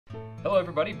Hello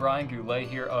everybody, Brian Goulet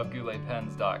here of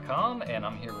GouletPens.com, and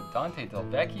I'm here with Dante Del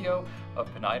Vecchio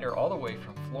of Pineider, all the way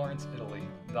from Florence, Italy.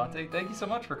 Dante, thank you so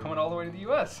much for coming all the way to the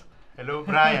US. Hello,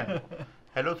 Brian.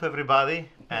 Hello to everybody,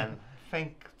 and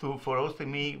thank you for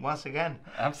hosting me once again.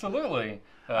 Absolutely.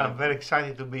 I'm very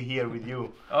excited to be here with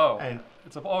you. Oh, and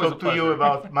it's always talk a pleasure. to you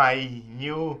about my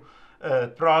new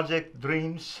project,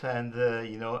 dreams, and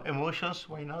emotions.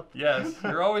 Why not? Yes,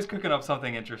 you're always cooking up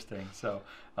something interesting. So,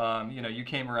 you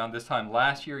came around this time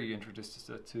last year. You introduced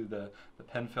us to the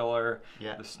pen filler,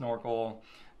 the snorkel,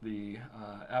 the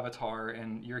Avatar,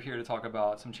 and you're here to talk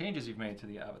about some changes you've made to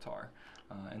the Avatar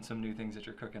and some new things that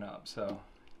you're cooking up. So.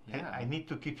 Yeah. I need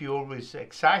to keep you always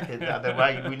excited,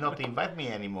 otherwise you will not invite me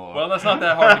anymore. Well, that's not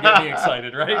that hard to get me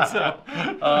excited, right?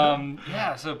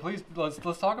 So, so please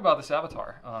let's talk about this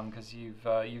Avatar, because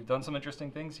you've done some interesting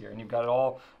things here, and you've got it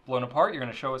all blown apart. You're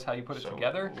going to show us how you put it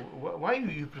together. Why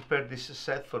you prepared this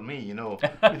set for me? You know,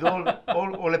 with all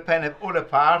a pen all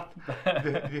apart.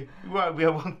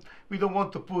 We don't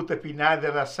want to put a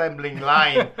Pineider assembling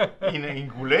line in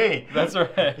Goulet. That's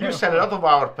right. You sell a lot of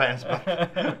our pens, but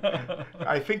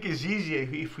I think it's easier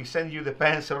if we send you the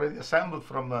pens already assembled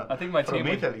from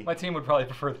Italy. My team would probably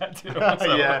prefer that too.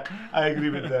 So. Yeah, I agree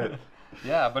with that.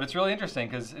 Yeah, but it's really interesting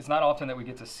because it's not often that we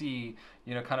get to see,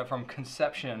 kind of from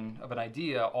conception of an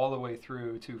idea all the way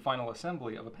through to final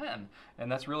assembly of a pen. And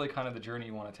that's really kind of the journey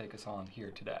you want to take us on here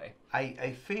today.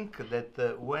 I think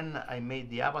that when I made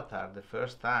the Avatar the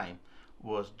first time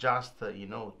was just,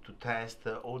 to test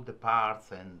all the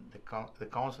parts and the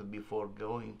concept before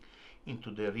going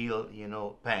into the real,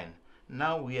 pen.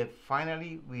 Now we have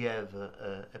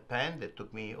a pen that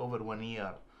took me over 1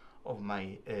 year of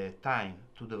my time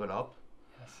to develop,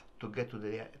 to get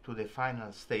to the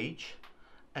final stage.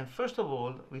 And first of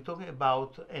all, we're talking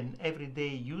about an everyday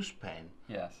use pen.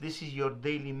 Yes. This is your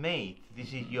daily mate.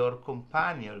 This is your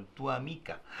companion, tua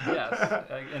amica. Yes,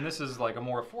 and this is like a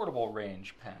more affordable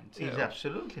range pen too. It's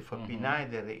absolutely for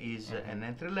Pineider is an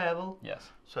entry level.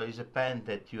 Yes. So it's a pen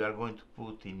that you are going to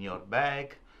put in your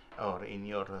bag or in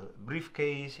your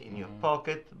briefcase, in your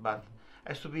pocket, but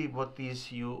has to be what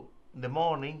is you. The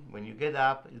morning when you get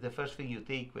up is the first thing you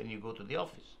take when you go to the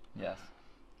office. Yes.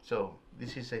 So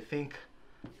this is, I think,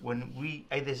 when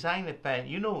I design a pen.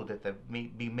 You know that I've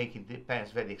been making the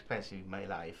pens very expensive in my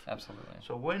life. Absolutely.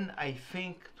 So when I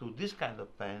think to this kind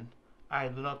of pen,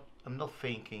 I'm not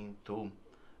thinking to,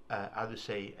 how to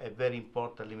say, a very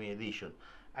important limited edition.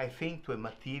 I think to a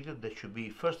material that should be,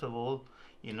 first of all,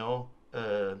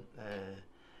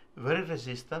 very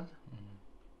resistant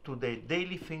to the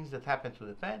daily things that happen to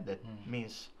the pen. That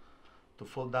means to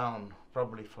fall down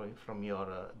probably from your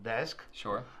desk.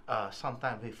 Sure.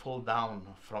 Sometimes they fall down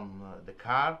from the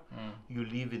car. You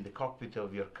live in the cockpit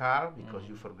of your car because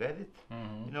you forget it.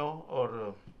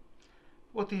 Or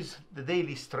what is the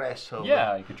daily stress of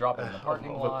you could drop it in the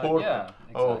parking lot.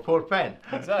 Exactly. Poor pen.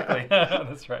 Exactly.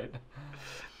 That's right.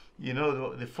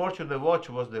 The fortune of the watch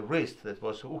was the wrist that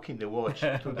was hooking the watch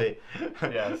to the.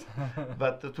 Yes.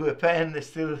 But to a pen, they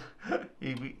still,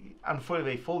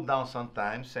 unfortunately, they fall down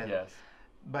sometimes. And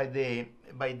by the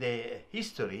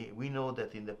history, we know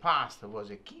that in the past there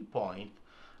was a key point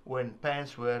when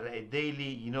pens were a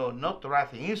daily, not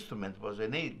writing instrument, was a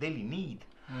daily need.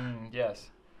 Yes.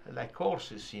 Like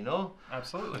horses,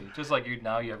 Absolutely. Just like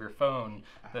now you have your phone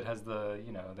that has the,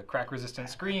 the crack-resistant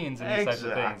screens and these types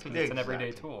of things. Because it's an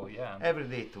everyday tool,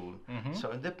 Everyday tool. So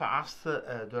in the past,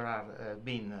 there have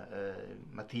been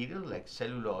material like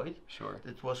celluloid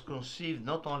that was conceived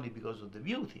not only because of the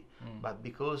beauty, but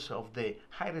because of the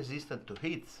high resistance to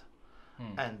heat.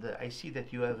 And I see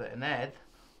that you have an ad.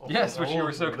 Yes, which you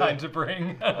were so kind to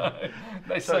bring.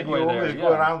 Nice so segue you always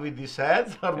go around with these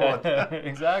ads, or what?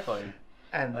 Exactly.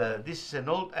 And this is an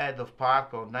old ad of Park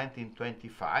of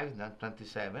 1925,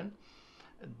 1927,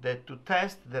 that to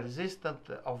test the resistance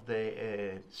of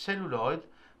the celluloid,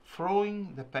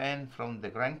 throwing the pen from the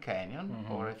Grand Canyon,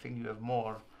 or I think you have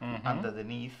more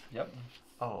underneath. Yep.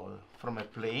 Oh, from a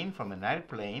plane, from an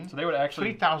airplane. So they would actually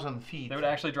 3,000 feet. They would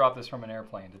actually drop this from an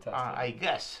airplane to test it. I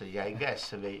guess.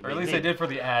 Or at least they did for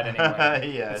the ad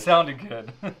anyway. Yes. It sounded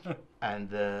good. And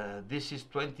this is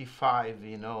 25,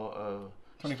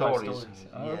 25 stories.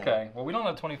 Oh, okay. Well, we don't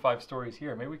have 25 stories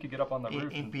here. Maybe we could get up on the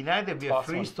roof. In Pineider, we have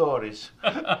 3 stories.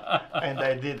 And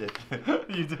I did it.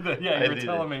 You did that? Yeah, you were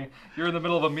telling me. You were in the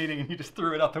middle of a meeting and you just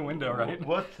threw it out the window, right?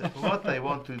 What I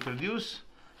want to introduce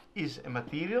is a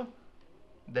material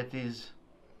that is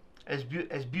as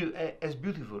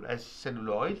beautiful as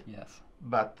celluloid. Yes.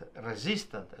 But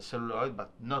resistant as celluloid, but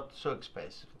not so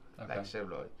expensive like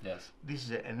celluloid. Yes. This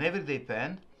is an everyday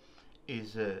pen.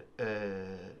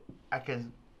 I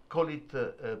can call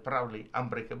it proudly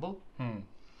Unbreakable,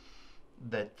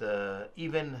 that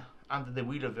even under the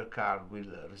wheel of your car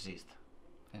will resist.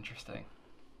 Interesting.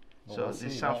 Well, So we'll this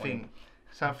is see,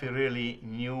 something really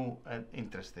new and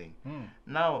interesting.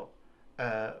 Now,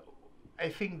 I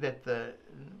think that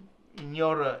in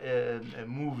your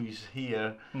movies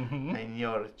here, in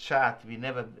your chat, we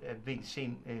never have been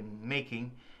seen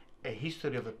making a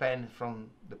history of a pen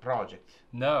from the project.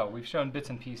 No, we've shown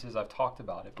bits and pieces. I've talked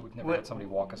about it, but we've never had somebody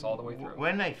walk us all the way through.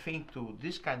 When I think to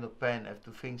this kind of pen, I have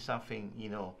to think something,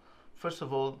 first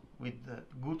of all, with a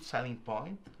good selling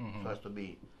point. First to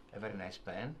be a very nice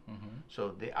pen. So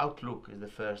the outlook is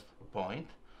the first point.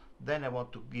 Then I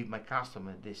want to give my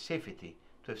customer the safety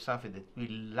to have something that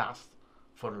will last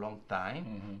for a long time.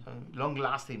 Long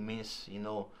lasting means,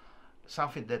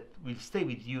 something that will stay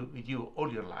with you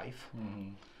all your life.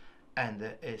 And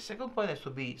a second point has to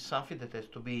be something that has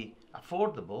to be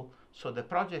affordable, so the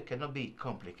project cannot be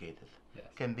complicated. Yes.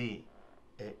 Can be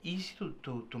easy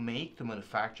to make, to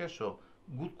manufacture, so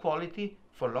good quality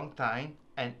for a long time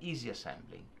and easy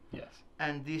assembling. Yes.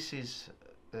 And this is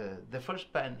the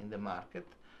first pen in the market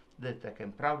that I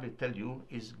can proudly tell you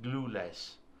is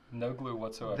glueless. No glue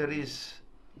whatsoever. There is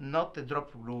not a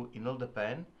drop of glue in all the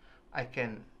pen. I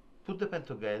can put the pen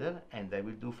together, and I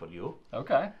will do for you.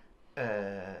 Okay.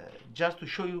 Just to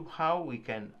show you how we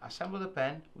can assemble the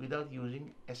pen without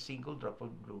using a single drop of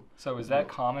glue. So is that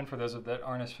common for those that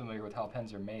aren't as familiar with how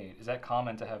pens are made? Is that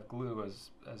common to have glue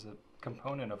as a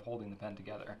component of holding the pen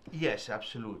together? Yes,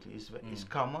 absolutely. It's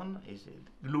common.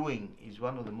 Gluing is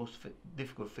one of the most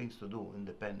difficult things to do in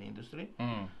the pen industry,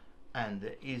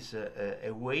 and is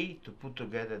a way to put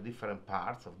together different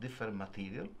parts of different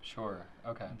material. Sure.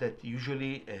 Okay. That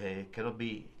usually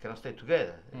cannot stay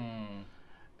together.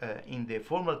 In the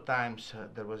former times,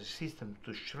 there was a system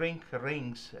to shrink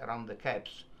rings around the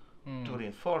caps to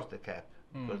reinforce the cap.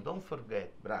 Because don't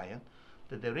forget, Brian,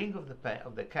 that the ring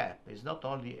of the cap is not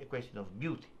only a question of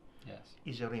beauty. Yes.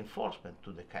 It's a reinforcement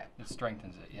to the cap. It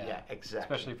strengthens it. Yeah. Yeah,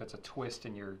 exactly. Especially if it's a twist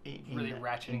and you're really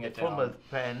ratcheting it the down. former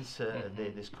pens,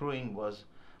 the screwing was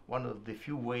one of the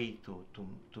few ways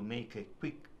to make a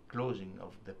quick closing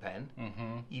of the pen,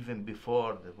 even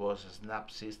before there was a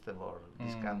snap system or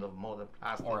this kind of modern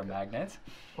plastic. Or a magnet.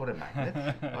 Or a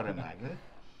magnet. Or a magnet.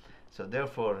 So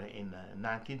therefore, in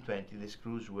 1920, the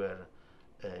screws were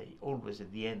always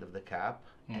at the end of the cap,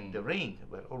 and the ring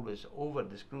were always over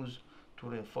the screws to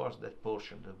reinforce that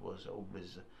portion that was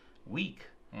always weak,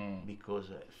 because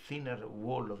a thinner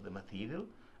wall of the material,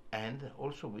 and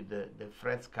also with the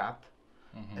threads cut,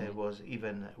 was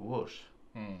even worse.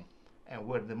 And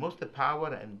where the most the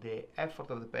power and the effort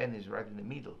of the pen is right in the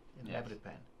middle, in every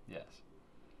pen. Yes.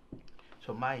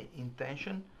 So my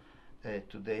intention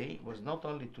today was not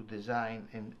only to design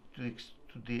and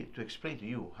to explain to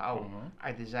you how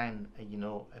I design,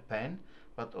 a pen,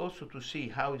 but also to see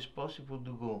how it's possible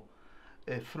to go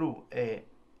through a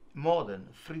modern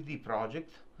 3D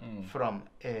project from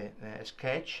a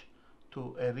sketch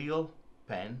to a real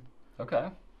pen. Okay.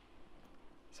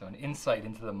 So an insight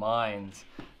into the minds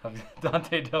of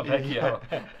Dante Del Vecchio.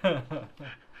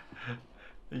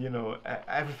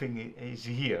 Everything is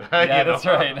here. Yeah, that's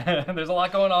right. There's a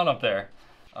lot going on up there.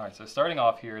 All right, so starting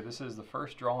off here, this is the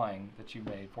first drawing that you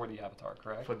made for the Avatar,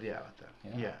 correct? For the Avatar,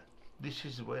 yeah. This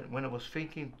is when I was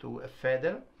thinking to a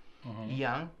feather,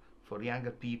 young, for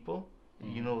younger people.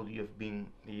 You've been,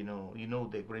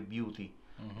 the great beauty,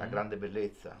 La Grande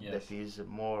Bellezza, that is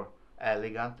more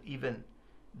elegant. Even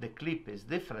the clip is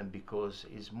different because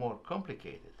it's more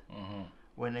complicated.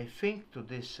 When I think to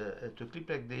this, to a clip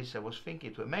like this, I was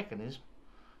thinking to a mechanism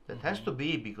that has to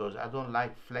be, because I don't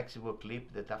like flexible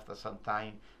clip that after some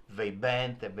time they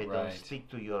bend and they don't stick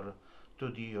to your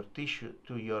tissue,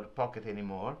 to your pocket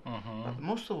anymore. But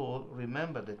most of all,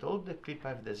 remember that all the clip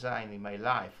I've designed in my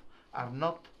life are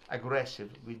not aggressive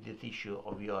with the tissue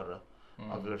of your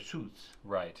suits.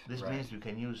 Right. This means you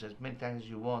can use as many times as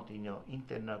you want in your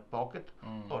internal pocket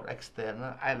or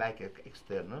external. I like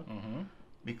external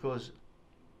because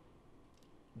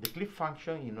the clip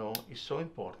function, is so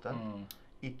important.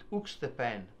 It hooks the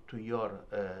pen to your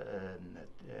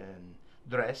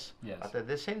dress, but at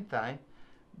the same time,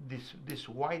 this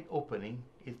wide opening,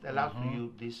 it allows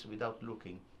you this without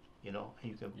looking, and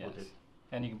you can put it.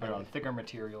 And you can put it on thicker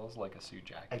materials like a suit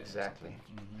jacket. Exactly,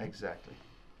 exactly.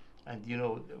 And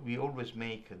we always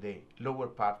make the lower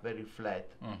part very flat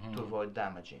to avoid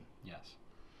damaging. Yes.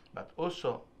 But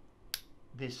also,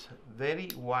 this very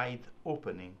wide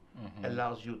opening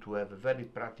allows you to have a very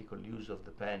practical use of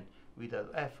the pen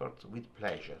without effort, with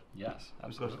pleasure. Yes,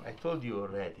 absolutely. Because I told you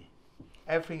already,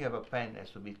 everything of a pen has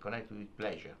to be connected with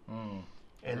pleasure.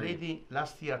 A lady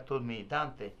last year told me,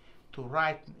 Dante, to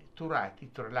write,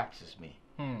 it relaxes me.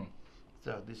 Hmm.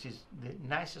 So this is the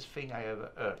nicest thing I ever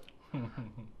heard.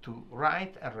 To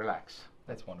write and relax.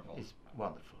 That's wonderful. It's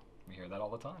wonderful. We hear that all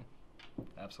the time.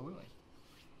 Absolutely.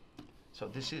 So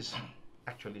this is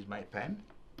actually my pen.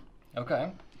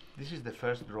 Okay. This is the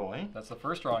first drawing. That's the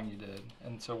first drawing you did.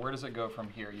 And so where does it go from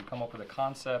here? You come up with a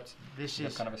concept. This you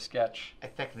is have kind of a sketch. A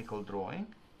technical drawing.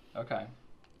 Okay.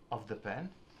 Of the pen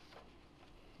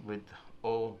with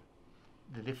all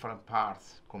the different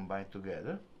parts combined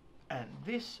together. And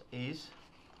this is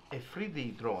a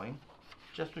 3D drawing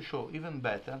just to show even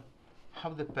better how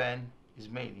the pen is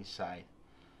made inside.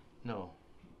 No,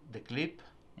 the clip,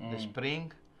 the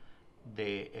spring,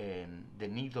 the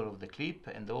needle of the clip,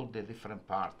 and all the different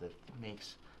parts that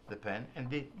makes the pen,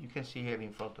 and you can see here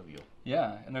in front of you.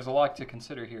 Yeah, and there's a lot to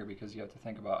consider here because you have to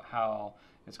think about how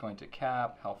it's going to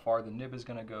cap, how far the nib is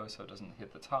going to go so it doesn't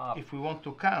hit the top. If we want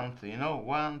to count, you know,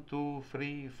 1, 2,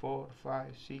 3, 4, 5,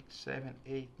 6, 7,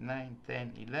 8, 9,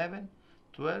 10, 11,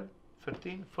 12,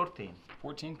 13, 14.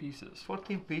 14 pieces.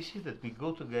 14 pieces that we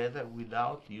go together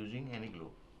without using any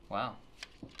glue. Wow.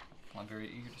 I'm very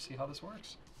eager to see how this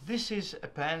works. This is a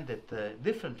pen that,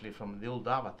 differently from the old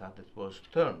Avatar that was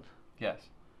turned. Yes.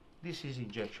 This is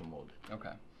injection molded.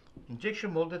 Okay.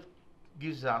 Injection molded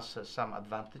gives us some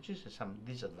advantages and some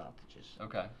disadvantages.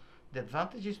 Okay. The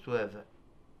advantage is to have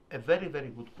a very, very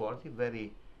good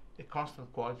quality, a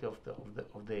constant quality of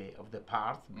the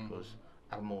parts because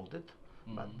are molded.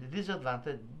 But the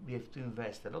disadvantage, we have to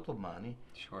invest a lot of money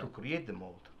to create the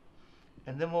mold.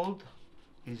 And the mold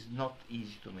is not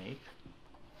easy to make.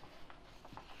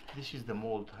 This is the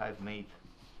mold I've made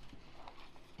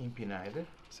in Pineider.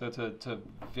 So to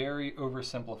very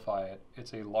oversimplify it,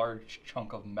 it's a large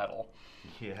chunk of metal.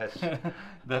 Yes.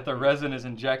 That the resin is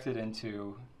injected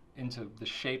into the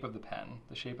shape of the pen,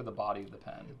 the shape of the body of the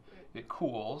pen. It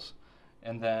cools,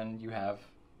 and then you have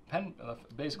pen,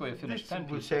 basically a finished pen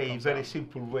piece. We say a very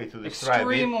simple way to describe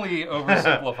extremely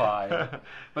oversimplified.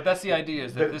 But that's the idea,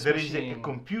 is that there is a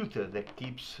computer that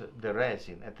keeps the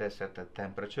resin at a certain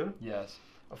temperature. Yes.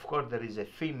 Of course, there is a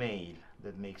female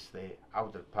that makes the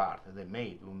outer part, and the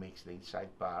male who makes the inside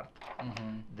part.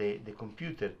 The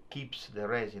computer keeps the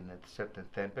resin at a certain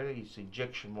temperature. It's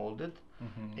injection molded.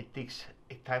 It takes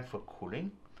a time for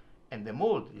cooling, and the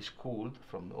mold is cooled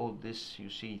from all this, you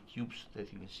see, tubes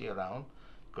that you can see around,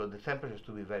 because the temperature has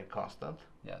to be very constant.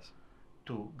 Yes.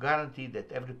 To guarantee that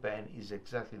every pen is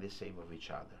exactly the same of each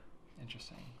other.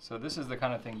 Interesting. So this is the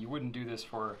kind of thing, you wouldn't do this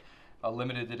for a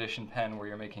limited edition pen where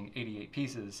you're making 88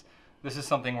 pieces. This is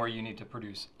something where you need to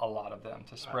produce a lot of them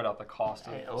to spread out the cost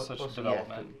of such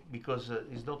development. Yeah, because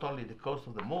it's not only the cost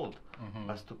of the mold,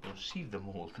 but to conceive the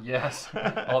mold. Yes,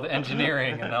 all the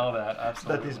engineering and all that,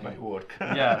 absolutely. That is my work.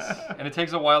 Yes, and it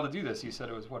takes a while to do this. You said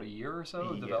it was, what, a year or so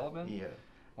of development? Yeah.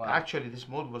 Wow. Actually, this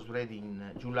mold was ready in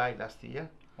July last year.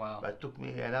 Wow. But it took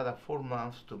me another 4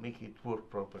 months to make it work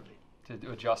properly. To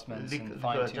do adjustments and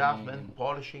fine-tuning. fine-tuning.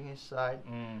 Polishing inside.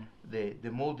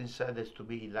 The mold inside has to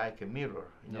be like a mirror,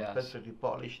 you know, perfectly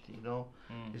polished, you know.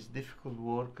 It's difficult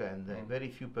work, and very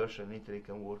few persons in Italy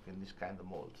can work in this kind of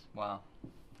molds. Wow.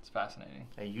 It's fascinating.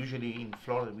 And usually in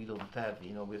Florida we don't have,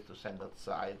 you know, we have to send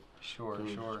outside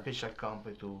to special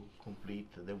company to complete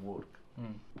the work.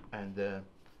 And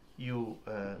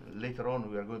later on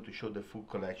we are going to show the full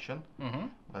collection.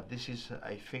 But this is,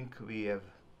 I think we have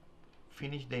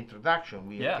finished the introduction.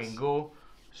 We can go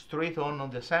straight on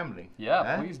the assembling.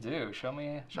 Yeah, please do. Show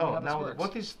me how this works.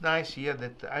 What is nice here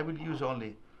that I will use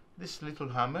only this little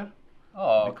hammer.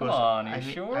 Oh, come on, are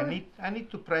you sure? I need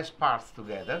to press parts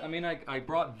together. I mean, I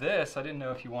brought this. I didn't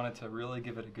know if you wanted to really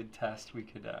give it a good test. We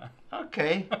could...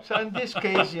 Okay, so in this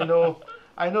case, you know,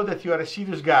 I know that you are a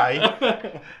serious guy,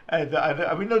 and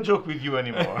I will not joke with you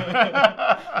anymore.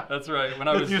 That's right. When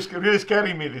I was you're really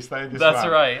scaring me this time. That's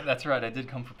right. That's right. I did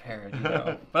come prepared, you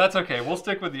know. But that's okay. We'll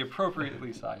stick with the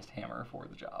appropriately sized hammer for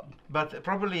the job. But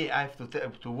probably I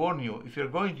have to warn you. If you're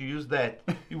going to use that,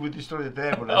 you will destroy the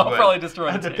table as I'll well. probably destroy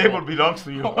and the table belongs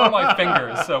to you. Or my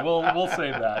fingers. So we'll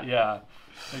save that. Yeah,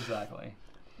 exactly.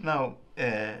 Now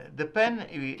the pen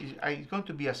is going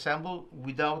to be assembled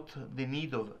without the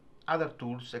need of other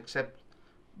tools except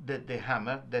the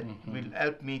hammer that will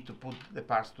help me to put the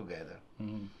parts together.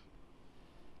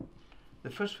 The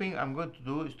first thing I'm going to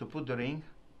do is to put the ring.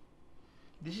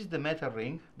 This is the metal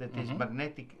ring that is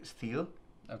magnetic steel.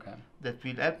 Okay. That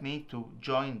will help me to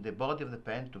join the body of the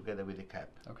pen together with the cap.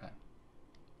 Okay.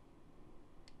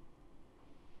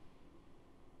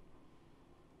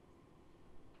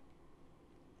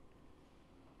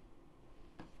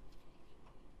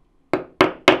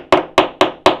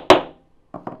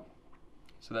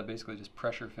 So that basically just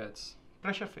pressure fits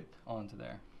Pressure fit. onto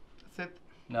there. That's it.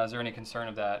 Now, is there any concern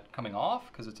of that coming off?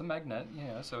 Because it's a magnet,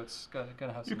 yeah, so it's going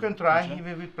to have some... You can try, tension.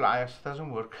 even with pliers, doesn't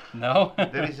work. No?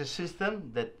 There is a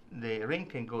system that the ring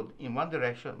can go in one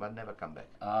direction but never come back.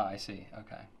 Ah, I see,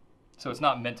 okay. So it's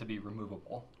not meant to be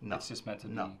removable? No. It's just meant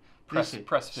to No. be press fit.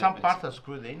 Some parts are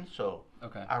screwed in, so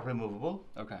okay. are removable.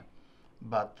 Okay.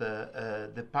 But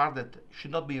the part that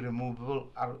should not be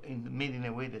removable are made in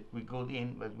a way that we go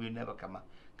in but will never come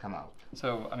out.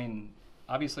 So, I mean,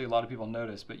 obviously a lot of people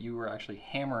noticed, but you were actually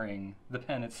hammering the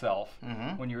pen itself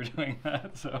when you were doing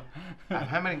that. So I'm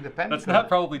hammering the pen. That's not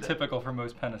probably typical for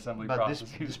most pen assembly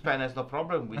processes. But this pen has no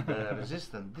problem with the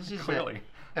resistance. This is Clearly.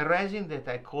 A resin that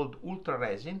I called ultra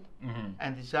resin,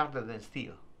 and it's harder than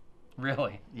steel.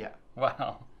 Really? Yeah.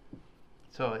 Wow.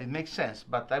 So it makes sense,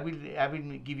 but I will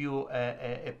give you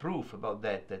a proof about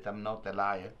that I'm not a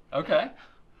liar. Okay.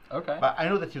 Okay. But I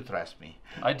know that you trust me.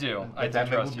 I do. I do I'm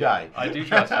trust a good you. guy. I do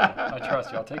trust you. I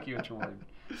trust you. I'll take you at your word.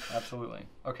 Absolutely.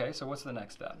 Okay. So what's the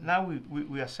next step? Now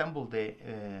we assemble the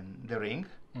ring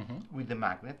with the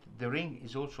magnet. The ring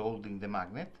is also holding the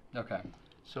magnet. Okay.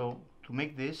 So to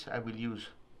make this, I will use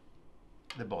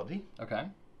the body. Okay.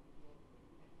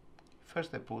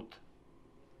 First I put,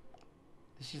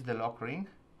 this is the lock ring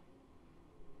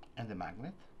and the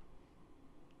magnet.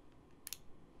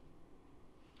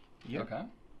 Here. Okay.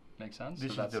 Makes sense.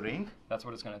 This so is the ring. That's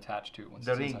what it's going to attach to. Once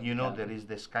the it's ring, inside you the know, cap. there is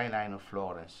the skyline of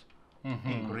Florence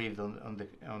engraved on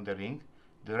the ring.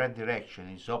 The red direction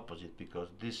is opposite because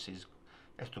this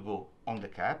has to go on the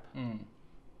cap. So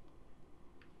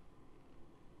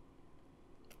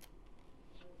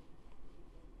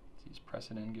you just press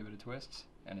it in, give it a twist,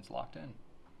 and it's locked in.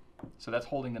 So that's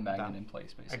holding the magnet in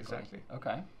place, basically. Exactly.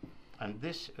 Okay. And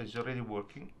this is already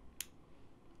working.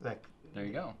 Like there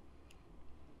you go.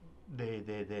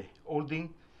 The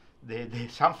holding the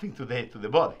something to the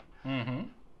body.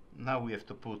 Now we have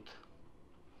to put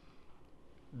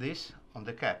this on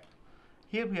the cap.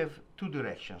 Here we have two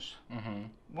directions.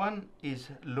 One is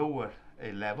lower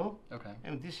level,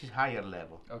 and this is higher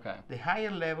level. Okay. The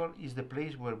higher level is the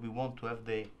place where we want to have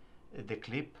the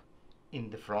clip in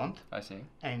the front. I see.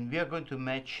 And we are going to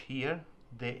match here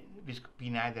this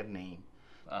Pineider name.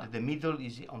 The middle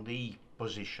is on the E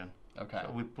position. Okay.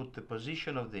 So we put the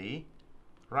position of the E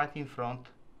right in front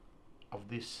of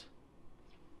this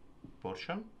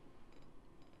portion.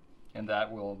 And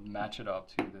that will match it up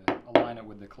to align it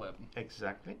with the clip.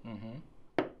 Exactly.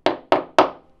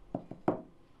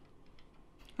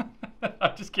 I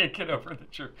just can't get over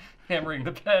that you're hammering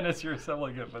the pen as you're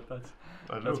assembling it, but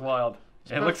that's wild.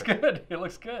 It looks good. It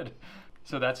looks good.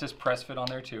 So that's just press fit on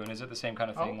there too, and is it the same kind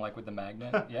of thing like with the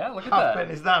magnet? Yeah, look at that. Half pen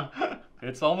is done.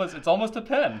 It's almost a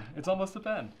pen. It's almost a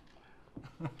pen.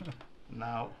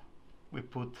 Now we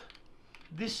put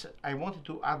this. I wanted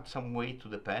to add some weight to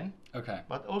the pen. Okay.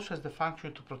 But also has the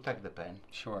function to protect the pen.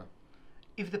 Sure.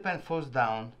 If the pen falls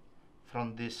down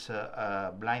from this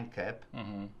blind cap,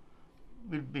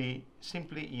 will be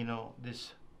simply,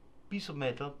 this piece of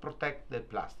metal protect the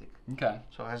plastic. Okay.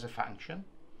 So it has a function.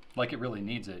 Like it really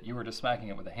needs it. You were just smacking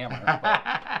it with a hammer.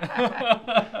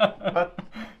 But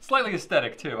slightly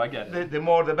aesthetic too, I get it. The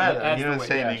more the better, you know the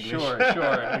same yeah, English.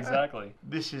 Sure, exactly.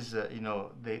 This is,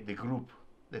 the group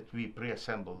that we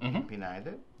pre-assembled in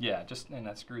Pineider. Yeah, and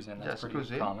that screws in. That's Just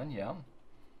pretty common, yeah.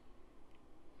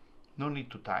 No need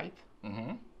to tight.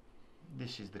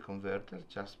 This is the converter.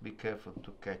 Just be careful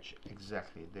to catch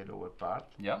exactly the lower part.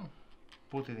 Yeah.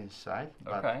 Put it inside.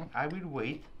 But I will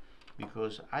wait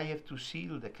because I have to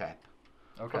seal the cap.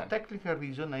 Okay. For technical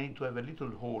reason, I need to have a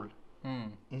little hole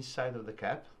inside of the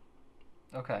cap.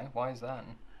 Okay. Why is that?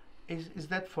 Is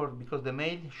that because the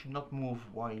mail should not move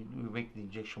while we make the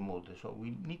injection mold. So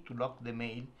we need to lock the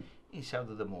mail inside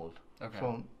of the mold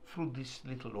through this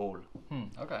little hole.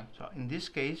 Okay. So in this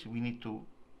case, we need to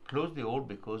close the hole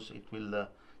because it will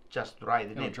just dry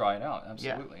the nail. It will dry it out,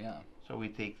 absolutely, yeah. So we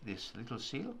take this little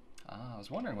seal. I was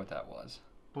wondering what that was.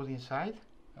 Put inside.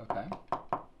 Okay.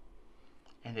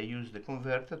 And I use the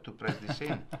converter to press this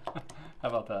in. How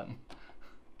about that?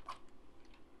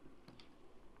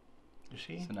 You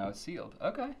see? So now it's sealed.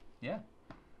 Okay, yeah.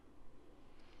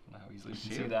 Now easily you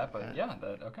can see that, but yeah,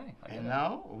 okay. And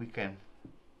now we can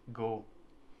go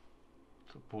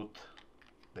to put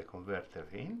the converter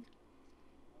in.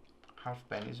 Half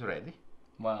pen is ready.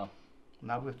 Wow.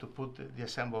 Now we have to put the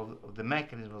assembly of the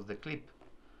mechanism of the clip.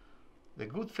 The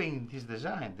good thing in this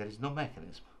design, there is no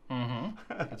mechanism.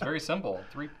 It's very simple.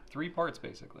 Three parts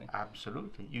basically.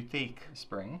 Absolutely. You take the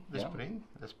spring.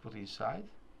 Let's put it inside.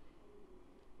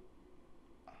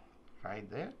 Right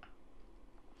there.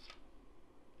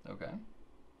 Okay.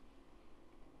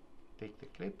 Take the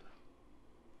clip.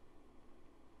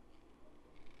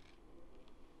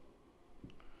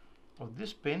 of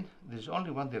this pin, there's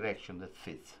only one direction that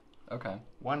fits. Okay.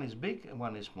 One is big and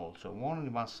one is small, so only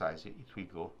one size it will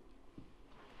go.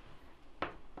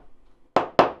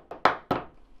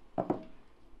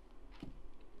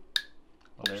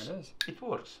 Well, there it is. It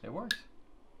works. It works.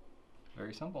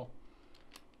 Very simple.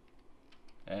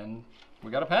 And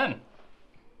we got a pen.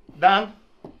 Done.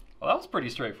 Well, that was pretty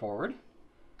straightforward.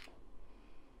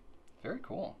 Very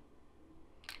cool.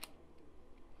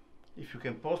 If you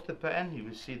can post the pen, you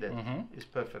will see that it's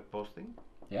perfect posting.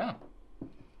 Yeah.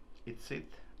 It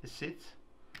sits,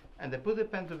 and I put the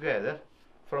pen together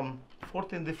from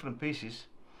 14 different pieces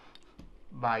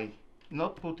by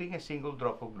not putting a single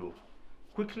drop of glue.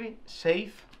 Quickly,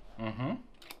 safe,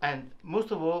 and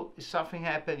most of all, if something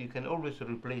happens, you can always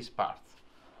replace parts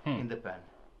in the pen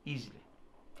easily.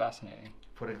 Fascinating.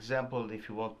 For example, if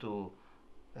you want to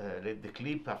let the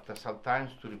clip after some time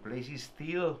to replace it,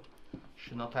 still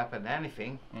should not happen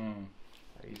anything.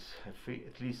 It's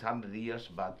at least 100 years,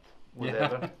 but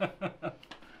whatever. Yeah.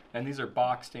 And these are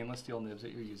box stainless steel nibs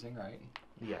that you're using, right?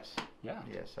 Yes. Yeah.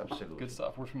 Yes, absolutely. Good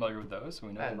stuff. We're familiar with those, so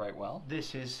we know them right well.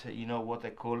 This is, you know, what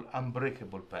I call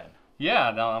Unbreakable pen.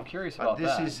 Yeah, no, I'm curious about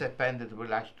that. This is a pen that we'd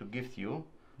like to gift you.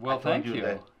 Well, thank you.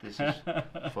 That this is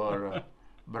for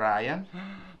Brian.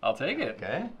 I'll take it.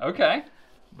 Okay. Okay.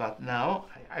 But now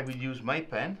I will use my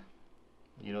pen.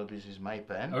 You know, this is my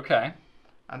pen. Okay.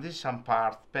 And this is some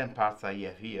pen parts I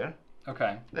have here.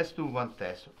 Okay. Let's do one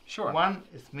test. Sure. One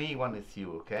is me, one is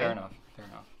you, okay? Fair enough. Fair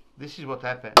enough. This is what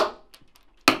happened.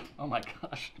 Oh my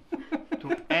gosh.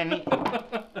 To any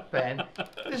pen.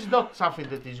 This is not something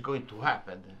that is going to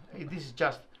happen. This is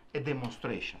just a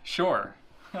demonstration. Sure.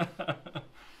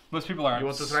 Most people aren't You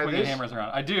want to try swinging this? hammers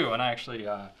around. I do, and I actually,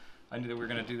 I knew that we were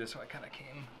going to do this, so I kind of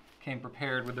came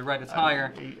prepared with the right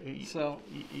attire. So,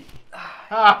 you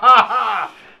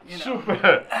know.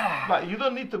 Super! But you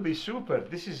don't need to be super.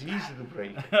 This is easy to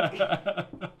break.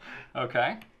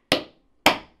 Okay.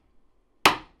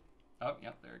 Oh,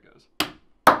 yep, there it goes.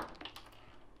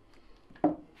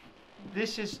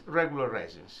 This is regular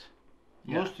resins.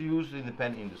 Yeah. Most used in the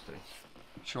pen industry.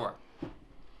 Sure.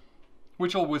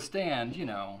 Which will withstand, you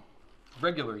know,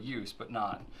 regular use, but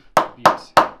not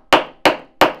abuse. Oh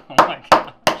my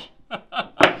gosh.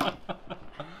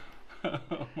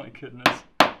 Oh my goodness.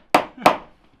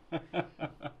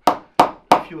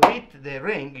 If you hit the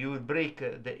ring, you will break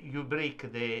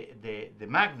the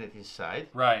magnet inside.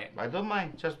 Right. I don't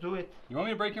mind. Just do it. You want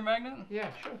me to break your magnet?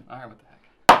 Yeah, sure. All right, what the heck?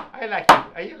 I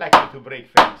like you to break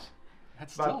things.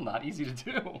 That's still not easy to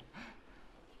do.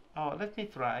 Oh, let me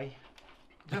try.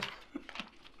 Just.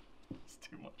 It's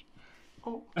too much.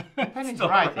 Oh, the pen is Still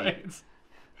right. right.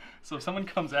 So if someone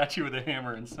comes at you with a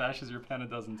hammer and smashes your pen a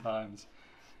dozen times,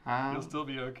 you'll still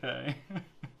be okay.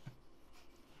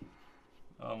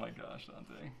 Oh my gosh,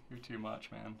 Dante, you're too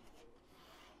much, man.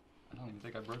 I don't even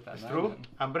think I broke that magnet. True?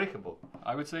 Unbreakable.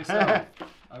 I would say so.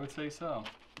 I would say so.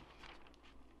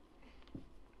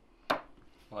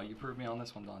 Well, you proved me on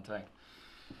this one, Dante.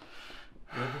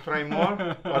 You want to try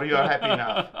more, or you are happy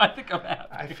now? I think I'm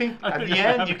happy. I think at the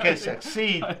end you can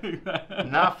succeed.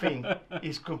 Nothing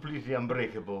is completely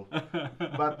unbreakable.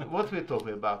 But what we're talking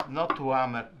about, not to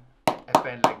hammer a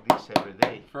pen like this every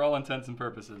day. For all intents and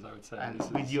purposes, I would say. And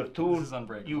with your tool,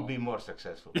 unbreakable. You'll be more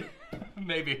successful.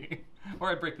 Maybe.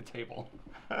 Or I'd break the table.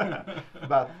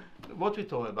 But what we're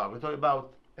talking about? We're talking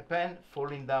about a pen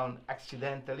falling down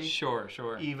accidentally. Sure,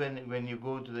 sure. Even when you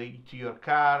go to your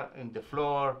car, in the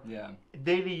floor. Yeah.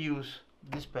 Daily use,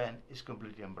 this pen is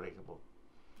completely unbreakable.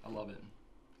 I love it.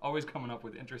 Always coming up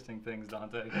with interesting things,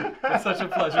 Dante. It's such a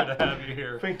pleasure to have you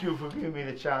here. Thank you for giving me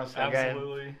the chance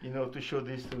Absolutely. again, you know, to show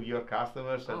this to your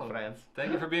customers and friends.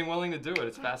 Thank you for being willing to do it.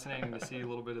 It's fascinating to see a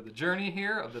little bit of the journey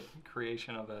here of the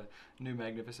creation of a new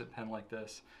magnificent pen like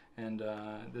this. And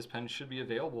this pen should be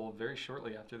available very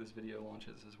shortly after this video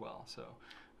launches as well. So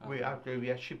we are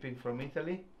shipping from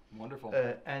Italy. Wonderful.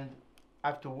 And I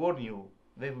have to warn you,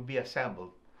 they will be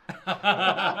assembled.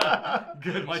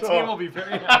 Good. My team will be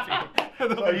very happy.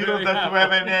 So you don't have to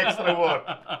have any extra work.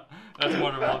 That's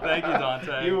wonderful. Thank you,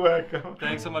 Dante. You're welcome.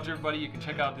 Thanks so much, everybody. You can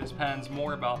check out his pens,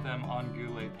 more about them on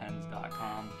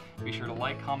gouletpens.com. Be sure to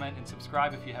like, comment, and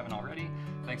subscribe if you haven't already.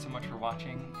 Thanks so much for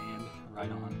watching, and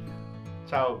right on.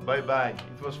 Ciao. Bye-bye.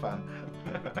 It was fun.